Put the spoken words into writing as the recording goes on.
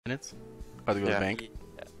Minutes? Have to go to the bank?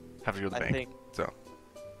 Yeah. Have to go to the I bank. think. So,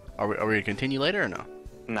 are we gonna continue later or no?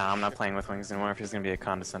 Nah, I'm not playing with Wings anymore if he's gonna be a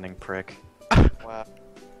condescending prick. Wow.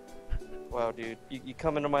 Wow, dude. You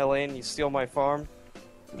come into my lane, you steal my farm.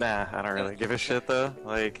 Nah, I don't really give a shit though.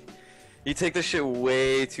 Like, you take this shit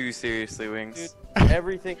way too seriously, Wings. Dude,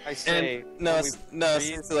 everything I say.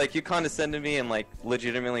 And so, like, you condescend to me and like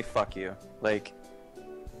legitimately fuck you. Like,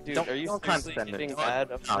 Dude, don't, are you don't seriously condescend to me. getting mad?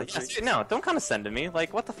 No, don't condescend to me.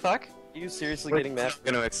 Like, what the fuck? Are you seriously getting mad?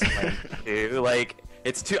 I'm gonna explain it to you. Like,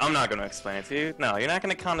 it's too. I'm not gonna explain it to you. No, you're not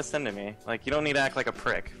gonna condescend to me. Like, you don't need to act like a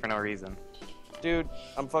prick for no reason. Dude,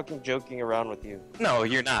 I'm fucking joking around with you. No,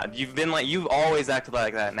 you're not. You've always acted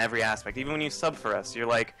like that in every aspect. Even when you sub for us, you're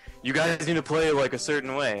like, you guys need to play like a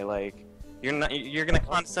certain way. Like, you're gonna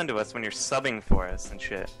condescend to us when you're subbing for us and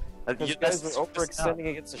shit. You guys were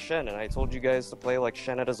overextending against the Shen, and I told you guys to play like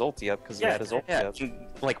Shen had his ulti up because he had his ulti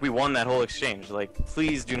up. Like, we won that whole exchange. Like,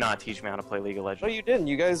 please do not teach me how to play League of Legends. No, you didn't.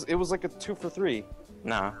 You guys, it was like a 2 for 3.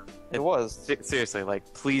 No. It was. Seriously,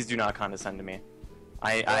 like, please do not condescend to me.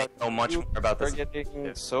 I know much more about this. You're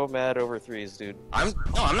getting so mad over threes, dude. I'm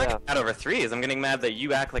not getting mad over threes. I'm getting mad that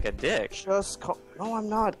you act like a dick. No, I'm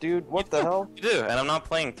not, dude. What the hell? You do, and I'm not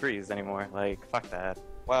playing threes anymore. Like, fuck that.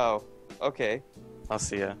 Wow. Okay. I'll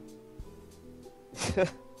see ya.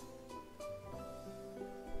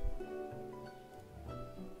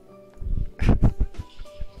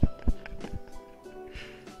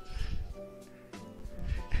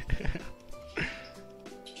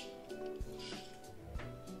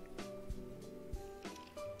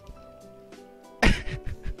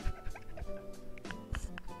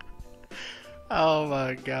 Oh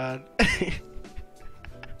my god.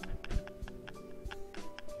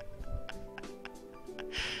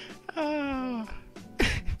 Oh.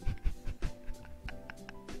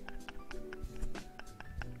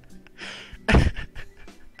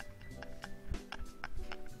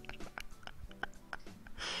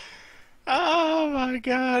 Oh my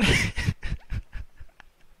god.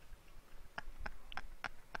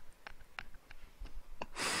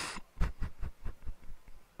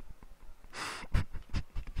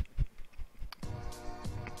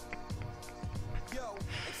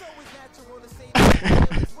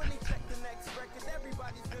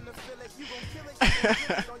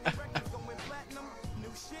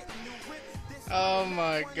 Oh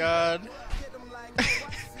my god.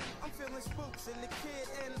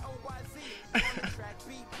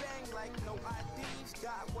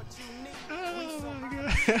 Oh my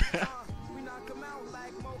god.